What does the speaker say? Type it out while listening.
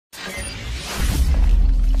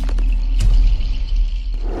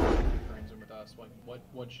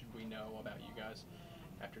what should we know about you guys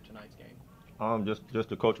after tonight's game? Just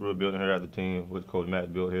the culture we're building here as a team, what Coach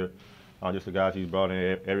Matt built here. Just the guys he's brought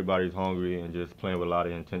in, everybody's hungry and just playing with a lot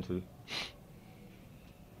of intensity.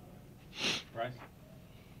 Bryce,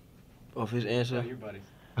 Of his how answer, are your buddies?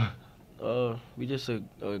 we just a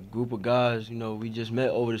group of guys. You know, we just met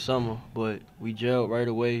over the summer, but we gelled right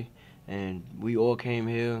away, and we all came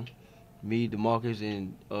here. Me, Damarcus,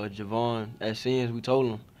 and Javon. As seniors, we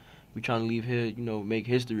told them we trying to leave here. You know, make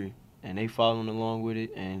history, and they following along with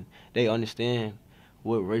it, and they understand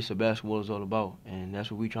what race of basketball is all about, and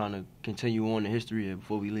that's what we trying to continue on the history of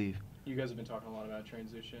before we leave. You guys have been talking a lot about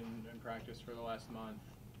transition and practice for the last month.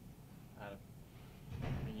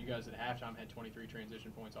 I mean, you guys at halftime had 23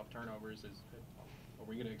 transition points off turnovers. Are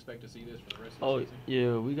we going to expect to see this for the rest of the Oh season?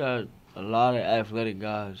 yeah, we got a lot of athletic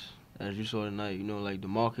guys, as you saw tonight. You know, like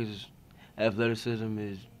Damarcus' athleticism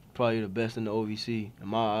is probably the best in the OVC in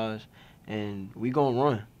my eyes, and we gonna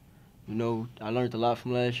run. You know, I learned a lot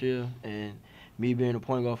from last year, and me being the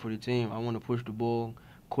point guard for the team, I want to push the ball,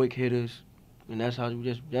 quick hitters, and that's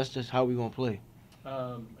just how we gonna play.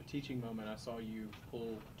 A teaching moment, I saw you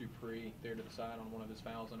pull Dupree there to the side on one of his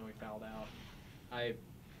fouls. I know he fouled out. I,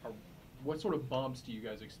 are, what sort of bumps do you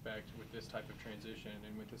guys expect with this type of transition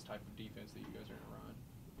and with this type of defense that you guys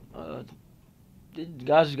are going to run? The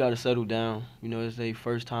guys just gotta settle down. You know, it's their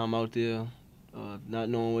first time out there, not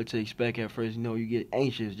knowing what to expect at first. You know, you get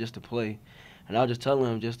anxious just to play, and I'll just tell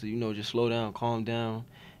them just to just slow down, calm down,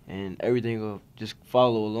 and everything will just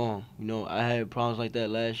follow along. You know, I had problems like that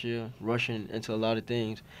last year, rushing into a lot of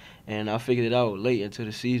things, and I figured it out late into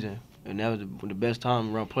the season, and that was the best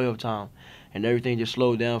time around playoff time, and everything just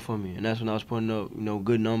slowed down for me, and that's when I was putting up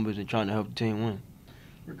good numbers and trying to help the team win.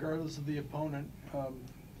 Regardless of the opponent,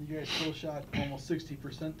 you guys still shot almost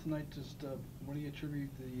 60% tonight. Just what do you attribute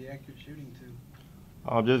the accurate shooting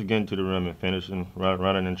to? Just getting to the rim and finishing,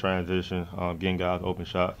 running in transition, getting guys open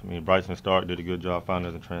shots. I mean, Bryce and Stark did a good job finding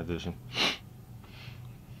us in transition.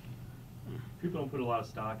 People don't put a lot of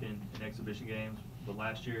stock in exhibition games, but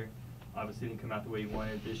last year, obviously didn't come out the way you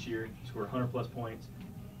wanted. This year, you scored 100-plus points.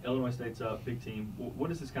 Illinois State's up, big team. What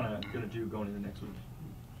is this kind of going to do going into next week?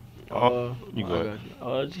 You go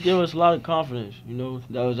ahead. Just give us a lot of confidence. You know,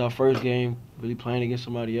 that was our first game, really playing against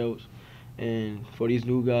somebody else. And for these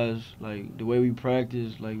new guys, like the way we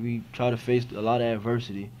practice, like we try to face a lot of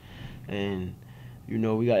adversity. And,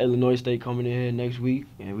 we got Illinois State coming in here next week,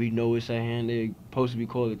 and we know it's at hand. They're supposed to be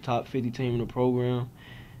called the top 50 team in the program.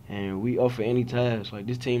 And we up for any task. Like,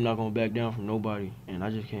 this team not going to back down from nobody. And I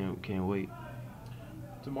just can't wait.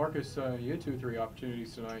 Damarcus, you had 2 or 3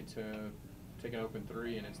 opportunities tonight to take an open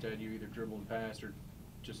three, and instead you either dribbled and passed or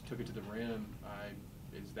just took it to the rim.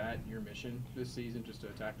 Is that your mission this season, just to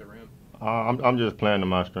attack the rim? I'm just playing to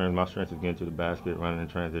my strengths. My strength is getting to the basket, running in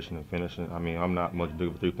transition, and finishing. I mean, I'm not much big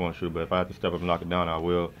of a three-point shooter, but if I have to step up and knock it down, I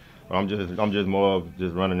will. But I'm just more of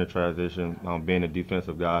just running the transition, being a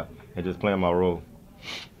defensive guy, and just playing my role.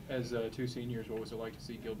 As 2 seniors, what was it like to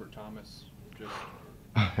see Gilbert Thomas just?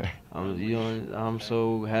 I'm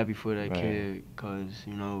so happy for that kid because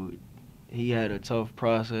he had a tough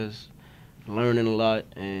process, learning a lot,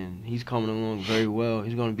 and he's coming along very well.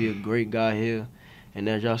 He's going to be a great guy here. And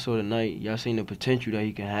as y'all saw tonight, y'all seen the potential that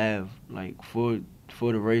he can have, like, for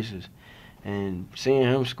the races. And seeing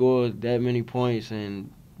him score that many points and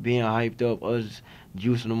being hyped up, us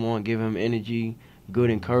juicing him on, giving him energy, good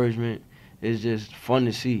encouragement, it's just fun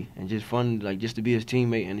to see and just fun, like, just to be his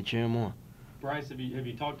teammate and to cheer him on. Bryce, have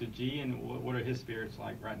you talked to G, and what are his spirits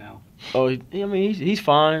like right now? Oh, I mean, he's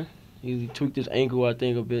fine. He tweaked his ankle, I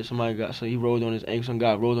think, a bit. He rolled on his ankle. Some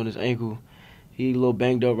guy rolled on his ankle. He a little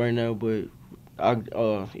banged up right now, but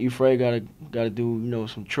Efrain gotta do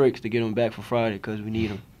some tricks to get him back for Friday because we need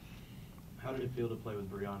him. How did it feel to play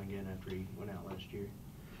with Breon again after he went out last year?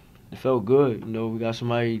 It felt good. We got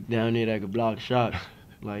somebody down there that could block shots.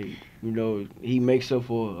 Like, he makes up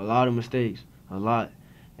for a lot of mistakes, a lot,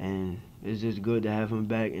 and it's just good to have him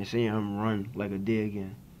back and seeing him run like a deer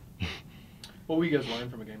again. What will you guys learn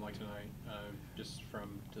from a game like tonight, just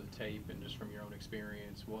from the tape and just from your own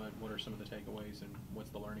experience? What are some of the takeaways, and what's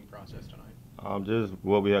the learning process tonight? Just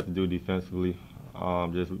what we have to do defensively.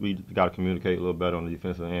 We got to communicate a little better on the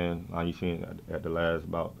defensive end. You seen at the last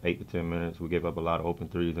about 8 to 10 minutes, we gave up a lot of open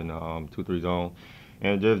threes in the 2-3 zone.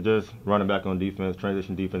 And just running back on defense,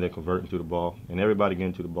 transition defense, and converting to the ball. And everybody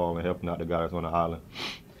getting to the ball and helping out the guys on the island.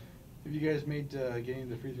 Have you guys made getting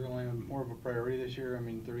to the free throw line more of a priority this year? I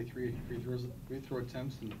mean, 33 free throw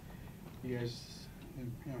attempts, and you guys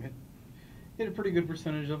hit a pretty good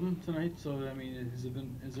percentage of them tonight. So I mean,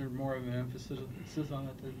 is there more of an emphasis on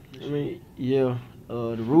that this year? I mean, yeah,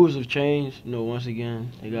 the rules have changed. Once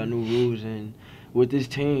again, they got new rules, and with this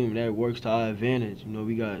team, that works to our advantage. You know,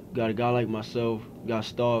 we got a guy like myself, got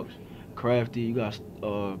Starks, Crafty, you got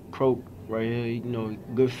Croak right here. You know,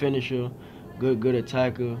 good finisher, good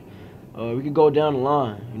attacker. We can go down the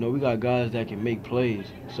line. You know, we got guys that can make plays.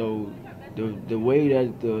 So the way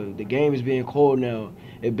that the game is being called now,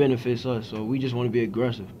 it benefits us. So we just want to be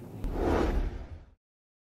aggressive.